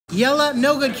Yella,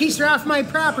 no good, keister off my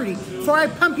property before I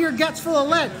pump your guts full of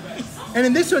lead. And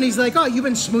in this one, he's like, oh, you've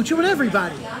been smooching with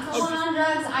everybody. I'm going on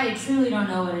drugs. I truly don't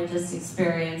know what I just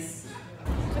experienced.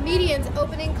 Comedians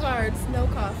opening cards, no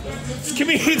coffee.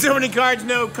 Comedians opening cards,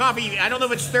 no coffee. I don't know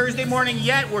if it's Thursday morning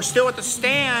yet. We're still at the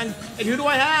stand. And who do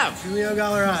I have? GIULIO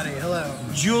Gallarotti, hello.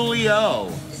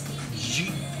 Giulio.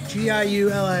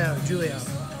 G-I-U-L-I-O, Giulio.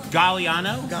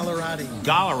 Galliano? Gallarotti.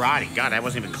 Gallarotti. God, that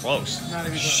wasn't even close. Not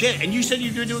even close. Shit, and you said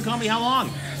you've been doing comedy how long?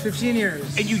 15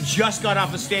 years. And you just got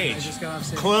off the stage. I just got off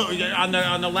stage.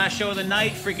 On the last show of the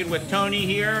night, freaking with Tony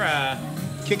here.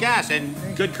 Kick ass and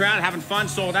good crowd, having fun,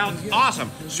 sold out.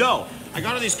 Awesome. So, I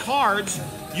got all these cards.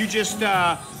 You just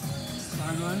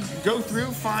go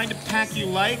through, find a pack you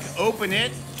like, open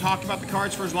it, talk about the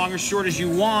cards for as long or short as you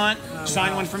want,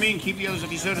 sign one for me, and keep the others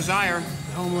if you so desire.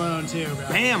 Home Alone too, bro.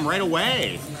 Bam, right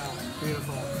away. Yeah,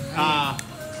 beautiful.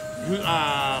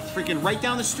 Freaking right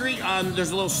down the street,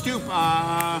 there's a little stoop.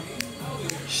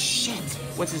 Shit.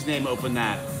 What's his name? Open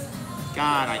that.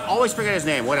 God, I always forget his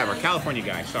name. Whatever. California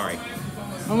guy, sorry.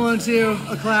 Home Alone 2,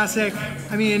 a classic.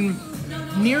 I mean,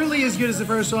 nearly as good as the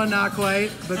first one, not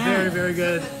quite, but very, very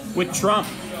good. With Trump.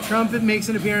 Trump makes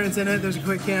an appearance in it. There's a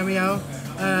quick cameo.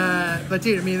 But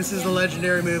dude, I mean, this is a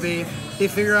legendary movie. They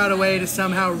figure out a way to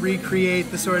somehow recreate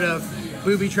the sort of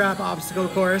booby trap obstacle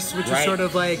course, which is sort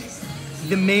of like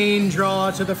the main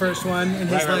draw to the first one in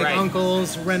his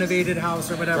uncle's renovated house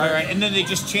or whatever. Right. And then they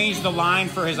just changed the line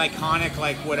for his iconic,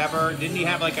 like, whatever. Didn't he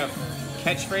have like a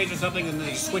catchphrase or something, and then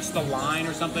they switched the line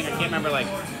or something? I can't remember, like...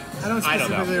 I don't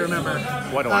specifically remember.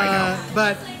 What do I know?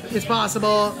 But it's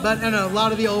possible. But I know a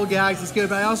lot of the old gags is good.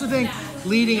 But I also think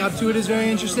leading up to it is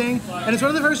very interesting. And it's one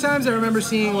of the first times I remember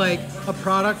seeing like a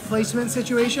product placement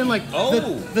situation. Like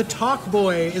the Talk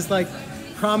Boy is like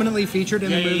prominently featured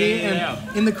in the movie,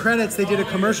 and in the credits they did a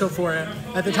commercial for it.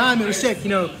 At the time it was sick, you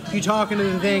know, you talk into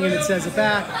the thing and it says it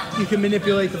back, you can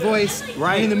manipulate the voice.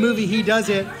 Right. And in the movie he does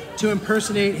it to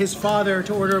impersonate his father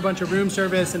to order a bunch of room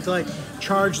service and to like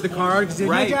charge the card, because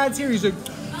my dad's here. He's like,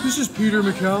 this is Peter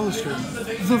McAllister,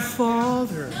 the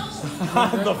father.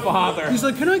 The father. He's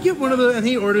like, can I get one of the, and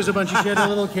he orders a bunch of shit a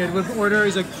little kid would order.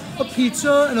 He's like, a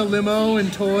pizza and a limo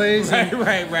and toys and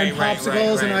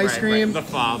popsicles and ice cream. The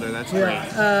father, that's great.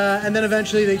 And then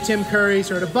eventually Tim Curry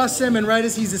sort of busts him, and right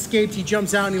as he's escaped, he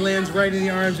jumps out and he lands right in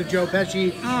the arms of Joe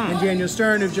Pesci and Daniel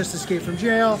Stern, who've just escaped from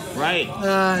jail. Right.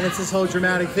 And it's this whole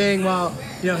dramatic thing while,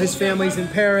 you know, his family's in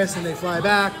Paris and they fly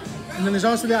back. And then there's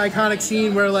also the iconic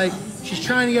scene where like she's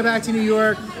trying to get back to New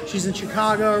York, she's in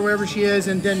Chicago or wherever she is,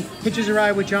 and then hitches a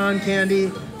ride with John Candy.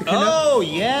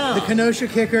 The Kenosha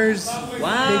Kickers.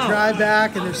 Wow. They drive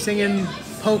back and they're singing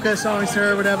polka songs to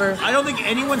her or whatever. I don't think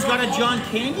anyone's got a John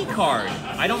Candy card.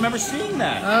 I don't remember seeing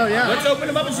that. Oh, yeah. Let's open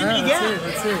them up and see what you get.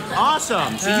 Let's see.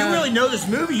 Awesome. So you really know this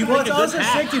movie. You picked a good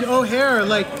hat. Sick, dude. O'Hare,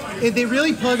 like, they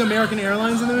really plug American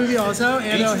Airlines in the movie also,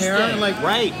 and O'Hare. And, like,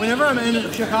 whenever I'm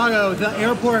in Chicago, the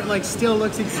airport, like, still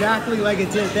looks exactly like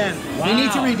it did then. Wow. They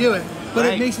need to redo it. But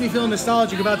it makes me feel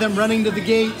nostalgic about them running to the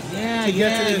gate to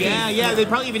get to the thing. Yeah. They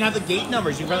probably even have the gate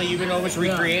numbers. You can almost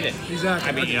recreate it. Exactly.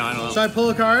 I mean, you know, I don't know. So I pull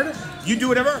a card. You do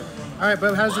whatever. All right,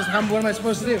 but what am I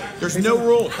supposed to do? There's no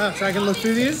rules. Oh, so I can look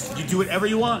through these? You do whatever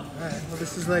you want. All right, well,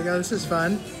 this is like, this is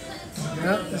fun.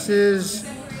 Yep, this is,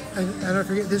 I don't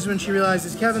forget, this is when she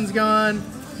realizes Kevin's gone.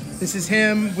 This is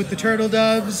him with the turtle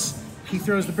doves. He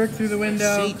throws the brick through the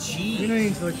window. We don't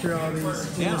need to look through all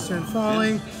these. They just start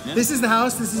falling. Yeah. This is the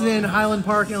house. This is in Highland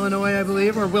Park, Illinois, I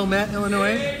believe, or Wilmette,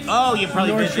 Illinois. Oh, you've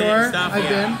probably North been Shore. there and stuff. I've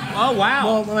been. Oh,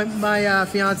 wow. Well, my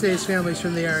fiance's family's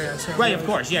from the area. So right, of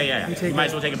course. Yeah. You might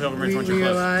as well take a pilgrimage once you're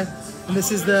close. And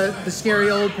this is the scary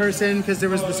old person, because there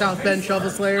was the South Bend Shovel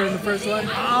Slayer in the first one.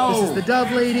 Oh. This is the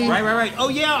Dove Lady. Right. Oh,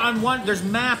 yeah, on one, there's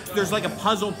like a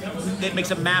puzzle that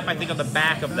makes a map, I think, on the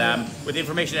back of them with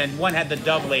information, and one had the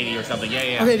Dove Lady or something.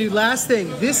 Yeah. Okay, dude, last thing.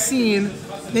 This scene,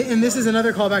 and this is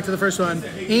another callback to the first one,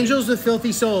 Angels with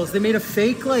Filthy Souls. They made a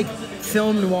fake, like,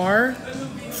 film noir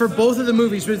for both of the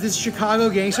movies with this Chicago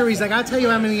gangster where he's like, I'll tell you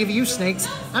what I'm going to give you, snakes.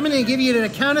 I'm going to give you at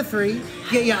a count of 3,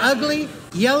 get you ugly,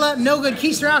 yella, no good,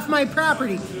 keister off my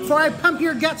property before I pump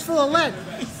your guts full of lead.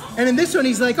 And in this one,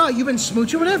 he's like, oh, you've been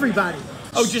smooching with everybody.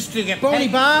 Oh, just to get Boney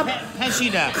Bob,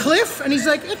 Pesci Cliff, and he's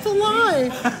like, it's a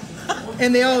lie.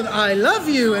 And they all, I love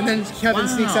you, and then Kevin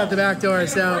sneaks out the back door.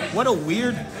 So what a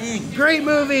weird thing. Great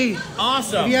movie.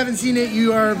 Awesome. If you haven't seen it,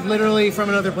 you are literally from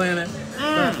another planet.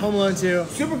 Home Alone 2.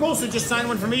 Super cool. So just sign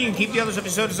one for me and keep the others if you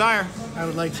so desire. I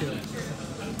would like to.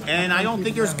 And I don't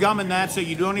think there's gum in that, so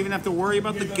you don't even have to worry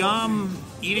about the gum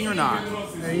eating or not.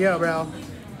 There you go, bro.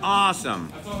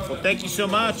 Awesome. Well, thank you so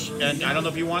much. And I don't know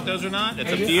if you want those or not.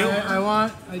 It's up to you.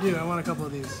 I do. I want a couple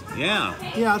of these. Yeah.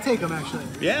 Yeah, I'll take them actually.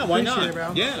 Yeah, why Appreciate not? it,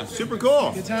 bro. Yeah, super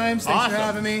cool. Good times. Thanks for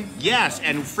having me. Yes,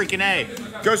 and freaking A.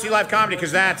 Go see live comedy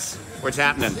because that's what's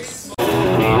happening.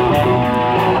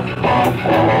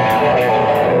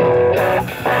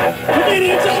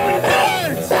 Comedians open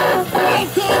cards! All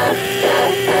coffee!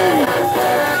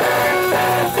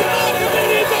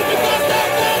 Comedians open cards!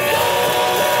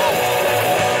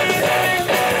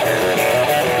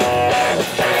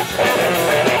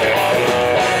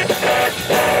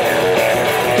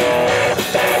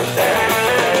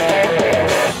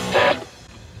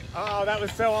 Oh, that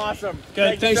was so awesome.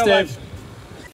 Good. Thanks, Dave. Much.